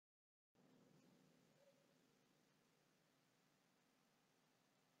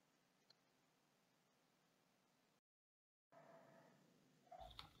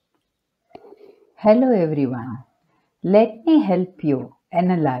Hello everyone. Let me help you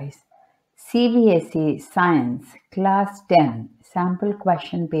analyze CBSE Science Class 10 Sample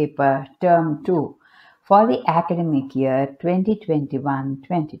Question Paper Term 2 for the academic year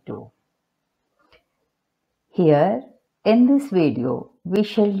 2021-22. Here, in this video, we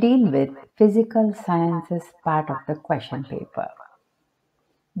shall deal with physical sciences part of the question paper.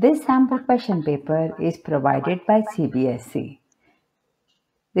 This sample question paper is provided by CBSE.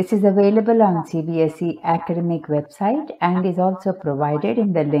 This is available on CBSE academic website and is also provided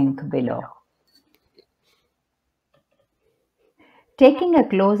in the link below. Taking a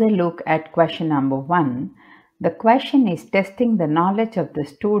closer look at question number 1, the question is testing the knowledge of the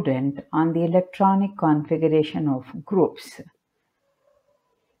student on the electronic configuration of groups.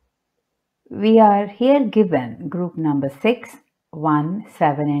 We are here given group number 6, 1,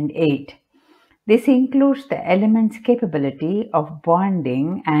 7 and 8. This includes the elements' capability of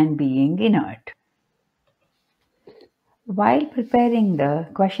bonding and being inert. While preparing the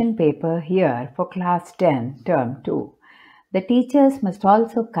question paper here for Class 10 Term 2, the teachers must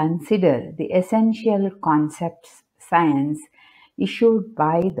also consider the essential concepts science issued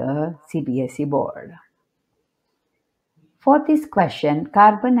by the CBSE board. For this question,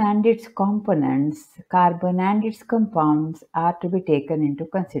 carbon and its components, carbon and its compounds are to be taken into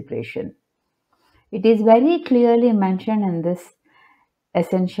consideration. It is very clearly mentioned in this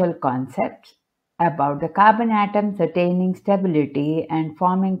essential concepts about the carbon atoms attaining stability and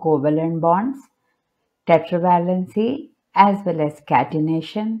forming covalent bonds, tetravalency, as well as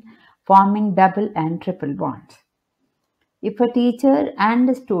catenation, forming double and triple bonds. If a teacher and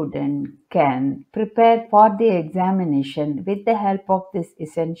a student can prepare for the examination with the help of this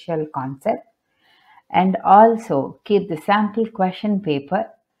essential concept and also keep the sample question paper,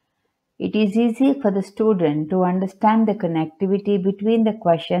 it is easy for the student to understand the connectivity between the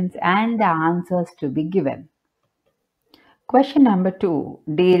questions and the answers to be given. Question number 2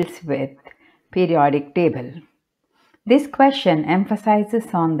 deals with periodic table. This question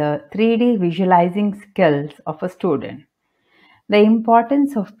emphasizes on the 3D visualizing skills of a student. The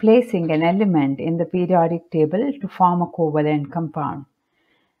importance of placing an element in the periodic table to form a covalent compound.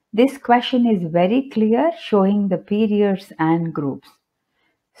 This question is very clear, showing the periods and groups.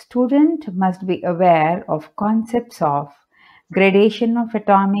 Student must be aware of concepts of gradation of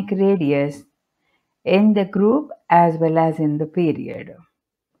atomic radius in the group as well as in the period.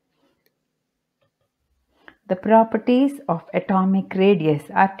 The properties of atomic radius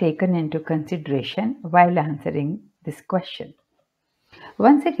are taken into consideration while answering this question.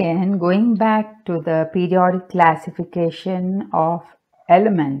 Once again, going back to the periodic classification of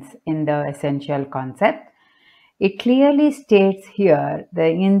elements in the essential concept, it clearly states here that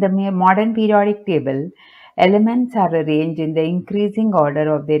in the modern periodic table, elements are arranged in the increasing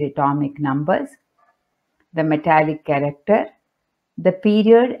order of their atomic numbers, the metallic character, the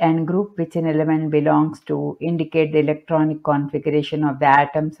period and group which an element belongs to indicate the electronic configuration of the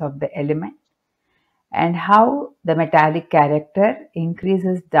atoms of the element, and how the metallic character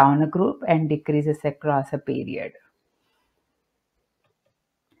increases down a group and decreases across a period.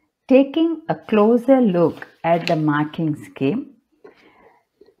 Taking a closer look at the marking scheme,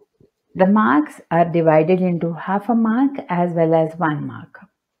 the marks are divided into half a mark as well as 1 mark.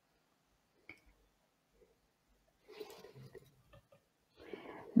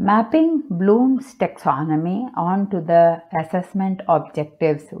 Mapping Bloom's taxonomy onto the assessment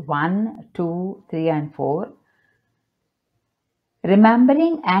objectives 1, 2, 3 and 4.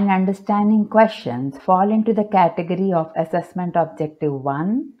 Remembering and understanding questions fall into the category of assessment objective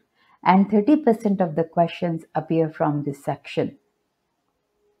 1 and 30% of the questions appear from this section.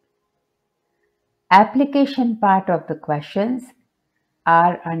 Application part of the questions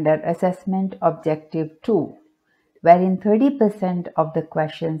are under assessment objective 2, wherein 30% of the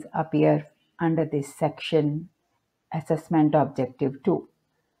questions appear under this section, assessment objective 2.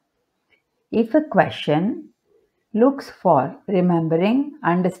 If a question looks for remembering,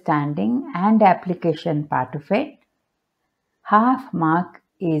 understanding and application part of it, half mark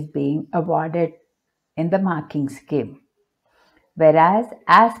is being awarded in the marking scheme. Whereas,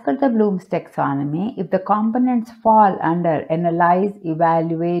 as per the Bloom's taxonomy, if the components fall under analyze,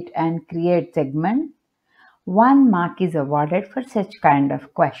 evaluate and create segment, 1 mark is awarded for such kind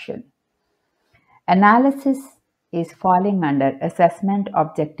of question. Analysis is falling under assessment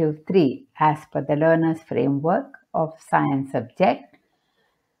objective 3 as per the learner's framework of science subject.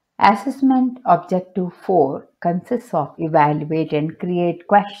 Assessment objective 4 consists of evaluate and create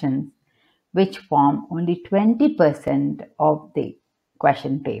questions which form only 20% of the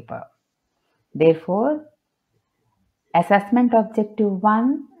question paper. Therefore, assessment objective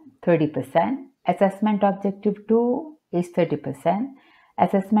 1 30%, Assessment Objective 2 is 30%,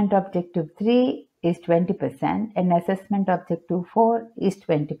 Assessment Objective 3 is 20%, and Assessment Objective 4 is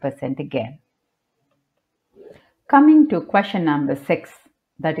 20% again. Coming to question number 6,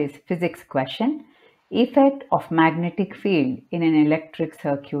 that is physics question. Effect of magnetic field in an electric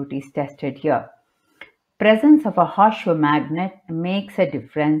circuit is tested here. Presence of a horseshoe magnet makes a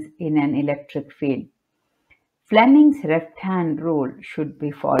difference in an electric field. Fleming's left-hand rule should be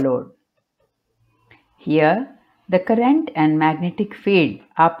followed. Here, the current and magnetic field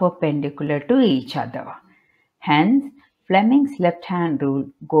are perpendicular to each other. Hence, Fleming's left-hand rule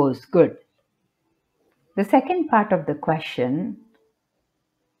goes good. The second part of the question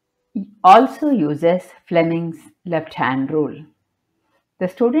also uses Fleming's left-hand rule. The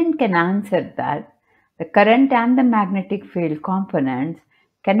student can answer that the current and the magnetic field components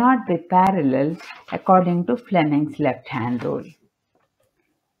cannot be parallel according to Fleming's left-hand rule.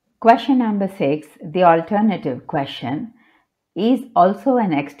 Question number 6, the alternative question, is also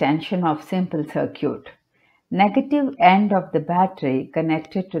an extension of simple circuit. Negative end of the battery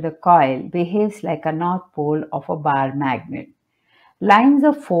connected to the coil behaves like a north pole of a bar magnet. Lines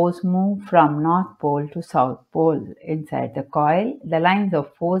of force move from north pole to south pole inside the coil. The lines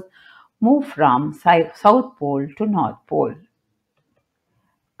of force move from south pole to north pole.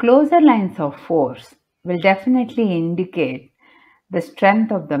 Closer lines of force will definitely indicate the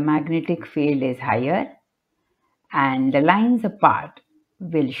strength of the magnetic field is higher, and the lines apart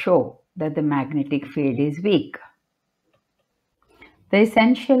will show that the magnetic field is weak. The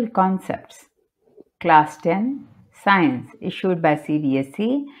essential concepts, class 10, science, issued by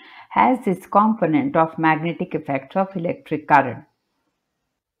CBSE, has this component of magnetic effects of electric current.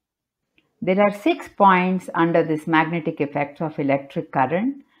 There are 6 points under this magnetic effects of electric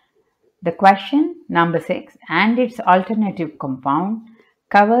current. The question number 6 and its alternative compound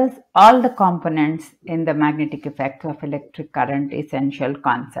covers all the components in the magnetic effect of electric current essential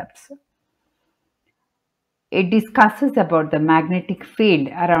concepts. It discusses about the magnetic field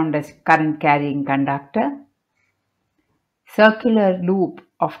around a current carrying conductor. Circular loop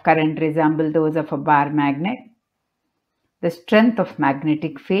of current resemble those of a bar magnet. The strength of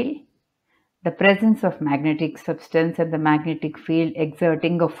magnetic field. The presence of magnetic substance and the magnetic field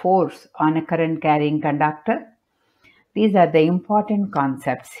exerting a force on a current carrying conductor. These are the important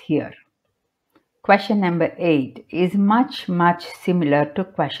concepts here. Question number 8 is much similar to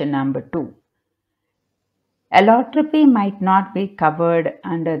question number 2. Allotropy might not be covered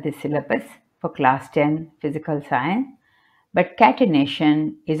under the syllabus for class 10 physical science, but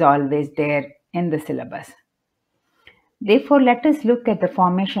catenation is always there in the syllabus. Therefore, let us look at the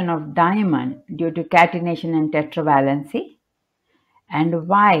formation of diamond due to catenation and tetravalency, and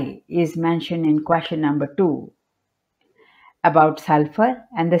why is mentioned in question number 2 about sulfur,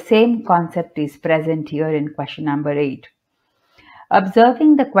 and the same concept is present here in question number 8.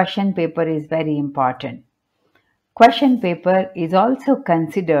 Observing the question paper is very important. Question paper is also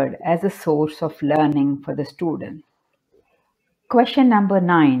considered as a source of learning for the student. Question number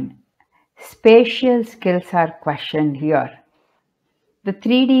 9. Spatial skills are questioned here. The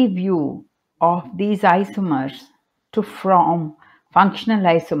 3D view of these isomers to form functional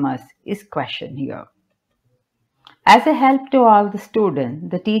isomers is questioned here. As a help to all the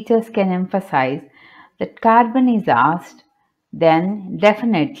students, the teachers can emphasize that carbon is asked, then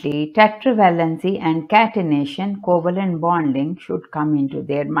definitely tetravalency and catenation, covalent bonding should come into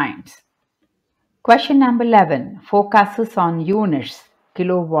their minds. Question number 11 focuses on units,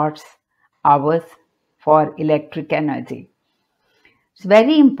 kilowatts, hours for electric energy. It's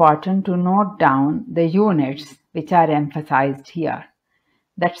very important to note down the units which are emphasized here.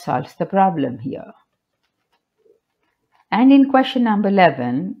 That solves the problem here. And in question number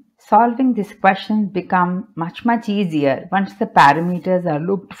 11, solving these questions become much easier once the parameters are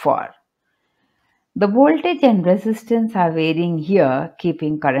looked for. The voltage and resistance are varying here,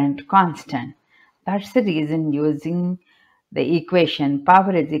 keeping current constant. That's the reason using the equation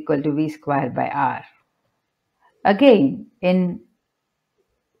power is equal to V square by R. Again, in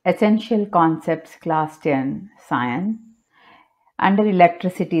essential concepts class 10 science, under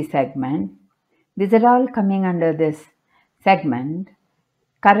electricity segment, these are all coming under this segment.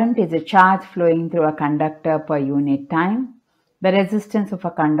 Current is a charge flowing through a conductor per unit time. The resistance of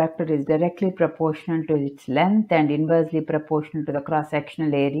a conductor is directly proportional to its length and inversely proportional to the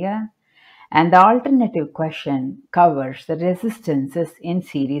cross-sectional area. And the alternative question covers the resistances in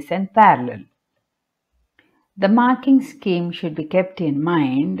series and parallel. The marking scheme should be kept in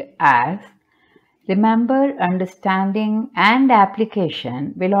mind as remember, understanding and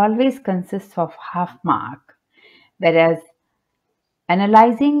application will always consist of half mark, whereas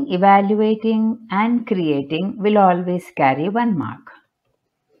Analyzing, evaluating, and creating will always carry 1 mark.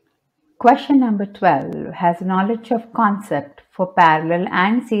 Question number 12 has knowledge of concept for parallel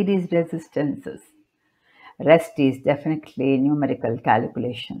and series resistances. Rest is definitely numerical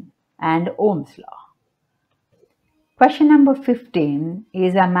calculation and Ohm's law. Question number 15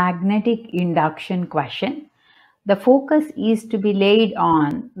 is a magnetic induction question. The focus is to be laid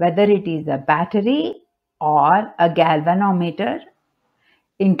on whether it is a battery or a galvanometer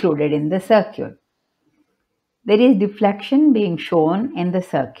included in the circuit. There is deflection being shown in the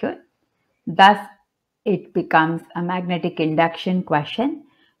circuit. Thus, it becomes a magnetic induction question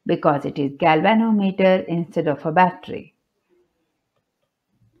because it is galvanometer instead of a battery.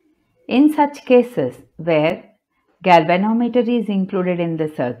 In such cases where galvanometer is included in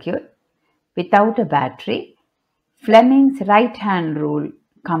the circuit without a battery, Fleming's right-hand rule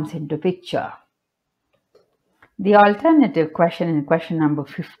comes into picture. The alternative question in question number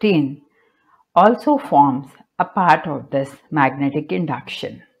 15 also forms a part of this magnetic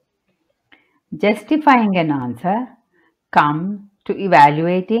induction. Justifying an answer, come to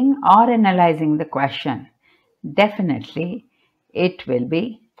evaluating or analyzing the question. Definitely, it will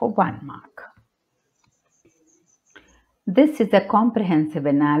be for 1 mark. This is a comprehensive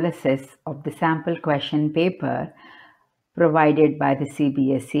analysis of the sample question paper provided by the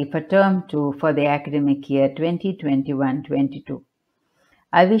CBSE for Term 2 for the academic year 2021-22.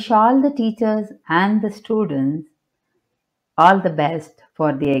 I wish all the teachers and the students all the best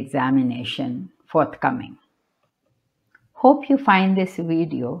for the examination forthcoming. Hope you find this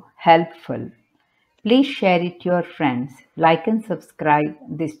video helpful. Please share it to your friends, like and subscribe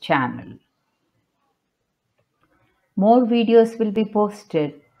this channel. More videos will be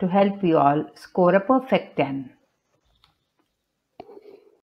posted to help you all score a perfect 10.